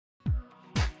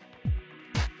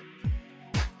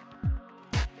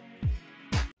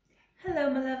Hello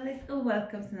my lovelies and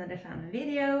welcome to another fun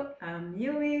video. I'm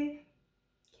Yui.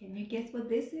 Can you guess what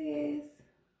this is?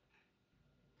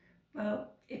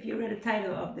 Well, if you read the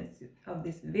title of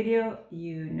this video,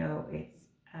 you know it's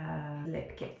a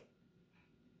lip kit.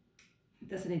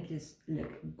 Doesn't it just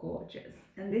look gorgeous?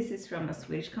 And this is from a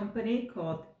Swedish company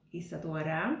called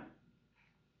Isadora.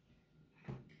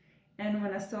 And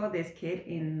when I saw this kit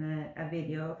in a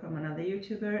video from another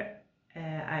YouTuber,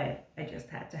 I just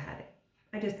had to have it.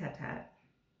 I just had to have it.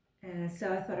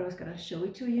 So I thought I was gonna show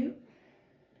it to you.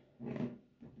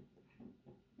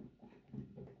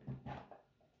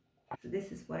 So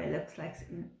this is what it looks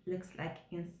like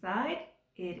inside.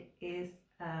 It is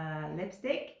a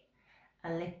lipstick,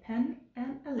 a lip pen,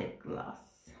 and a lip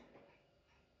gloss.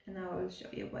 And I will show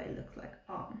you what it looks like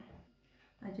on.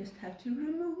 I just have to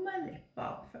remove my lip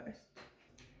balm first.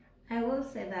 I will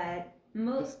say that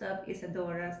most of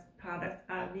Isadora's products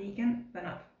are vegan, but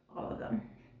not all of them.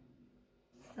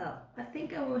 So I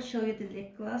think I will show you the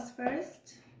lip gloss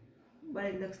first, what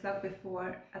it looks like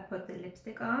before I put the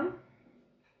lipstick on.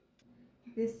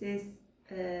 This is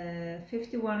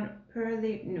 51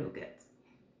 Pearly Nougat.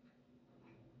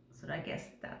 So I guess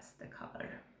that's the color.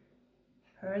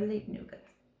 Pearly Nougat.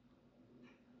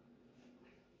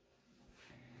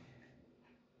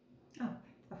 Oh,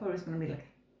 I thought it was going to be like...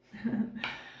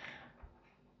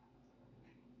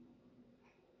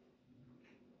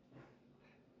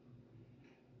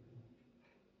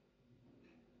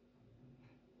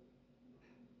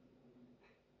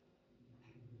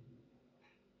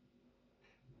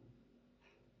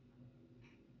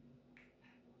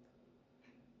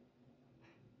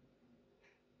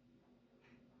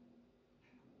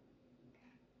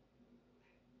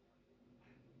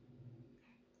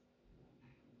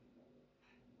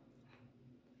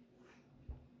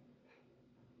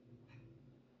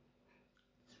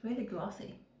 It's really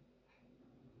glossy.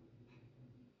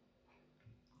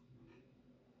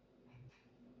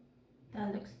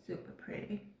 That looks super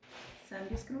pretty. So I'm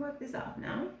just going to wipe this off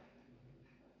now.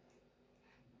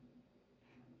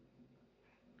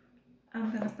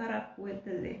 I'm going to start off with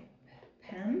the lip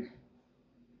pen.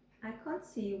 I can't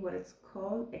see what it's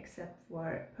called except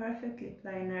for Perfect Lip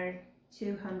Liner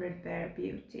 200 Bare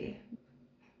Beauty.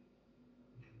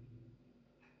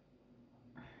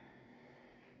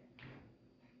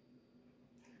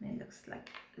 And it looks like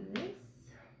this.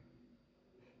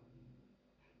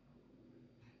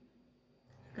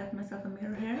 Got myself a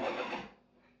mirror here.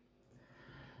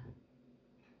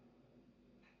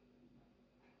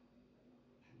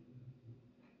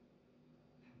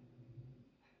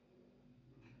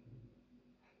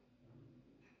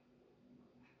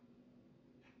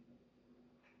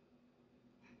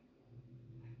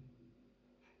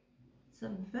 It's a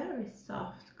very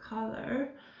soft color.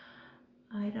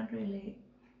 I don't really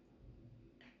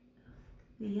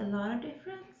see a lot of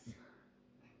difference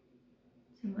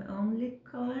to my own lip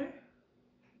color.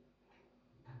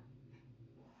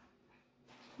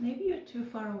 Maybe you're too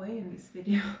far away in this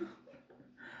video.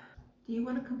 Do you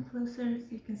want to come closer so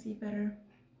you can see better?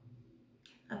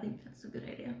 I think that's a good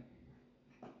idea.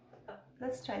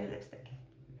 Let's try the lipstick.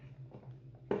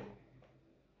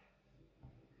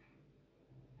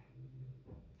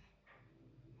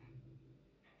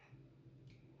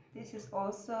 This is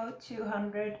also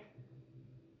 200.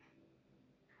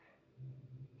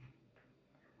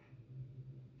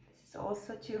 This is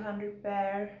also 200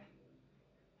 Bare.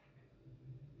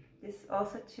 This is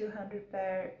also 200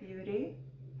 Bare Beauty.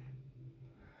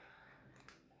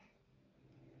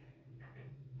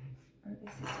 And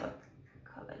this is what the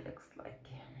color looks like.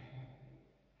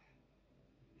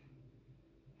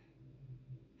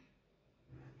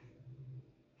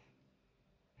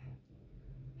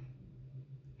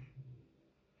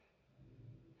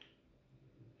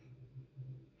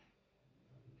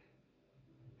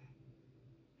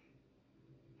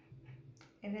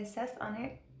 And it says on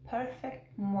it, Perfect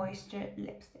Moisture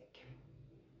Lipstick,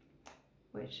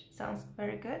 which sounds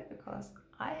very good because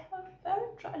I have very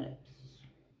dry lips.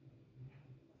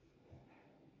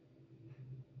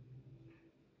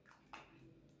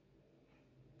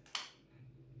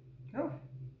 Oh,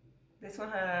 this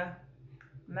one had a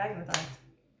magnet on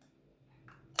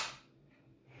it.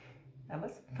 That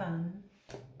was fun.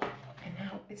 And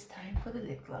now it's time for the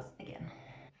lip gloss again.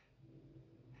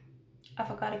 I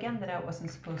forgot again that I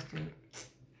wasn't supposed to.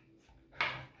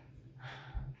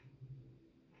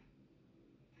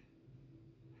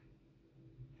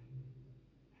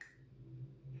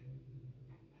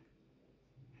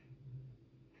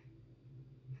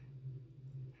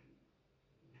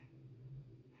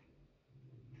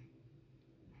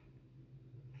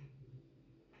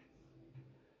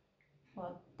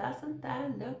 Well, doesn't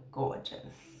that look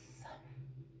gorgeous?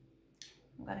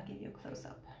 I'm gonna give you a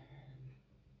close-up.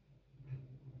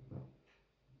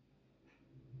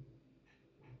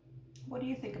 What do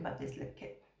you think about this lip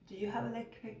kit? Do you have a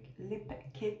lip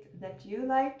kit that you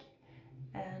like?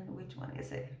 And which one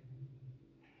is it?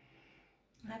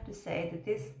 I have to say that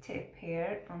this tip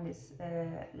here on this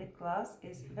lip gloss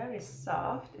is very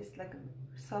soft. It's like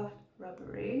a soft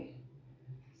rubbery.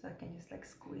 So I can just like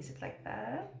squeeze it like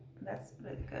that. That's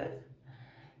really good.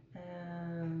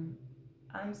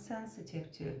 I'm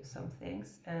sensitive to some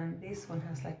things, and this one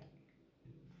has like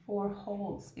 4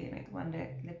 holes in it when the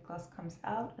lip gloss comes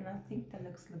out, and I think that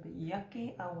looks a little bit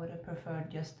yucky. I would have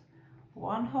preferred just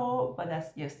 1 hole, but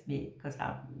that's just me because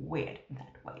I'm weird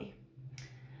that way.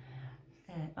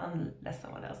 Unless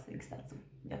someone else thinks that's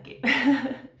yucky.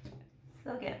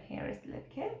 So again, here is the lip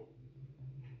kit.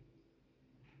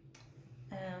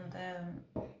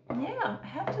 And yeah, I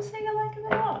have to say I like it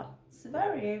a lot. It's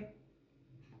very,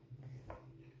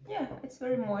 yeah, it's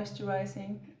very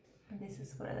moisturizing. And this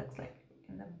is what it looks like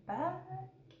in the back.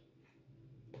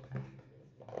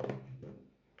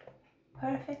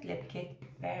 Perfect lip kit,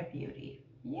 Bare Beauty.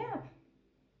 Yeah,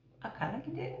 I kind of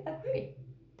agree.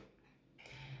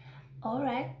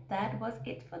 Alright, that was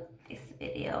it for this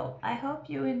video. I hope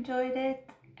you enjoyed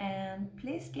it, and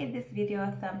please give this video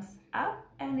a thumbs up,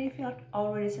 and if you're not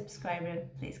already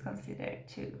subscribed, please consider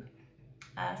to.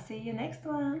 I'll see you next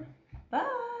one.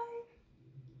 Bye!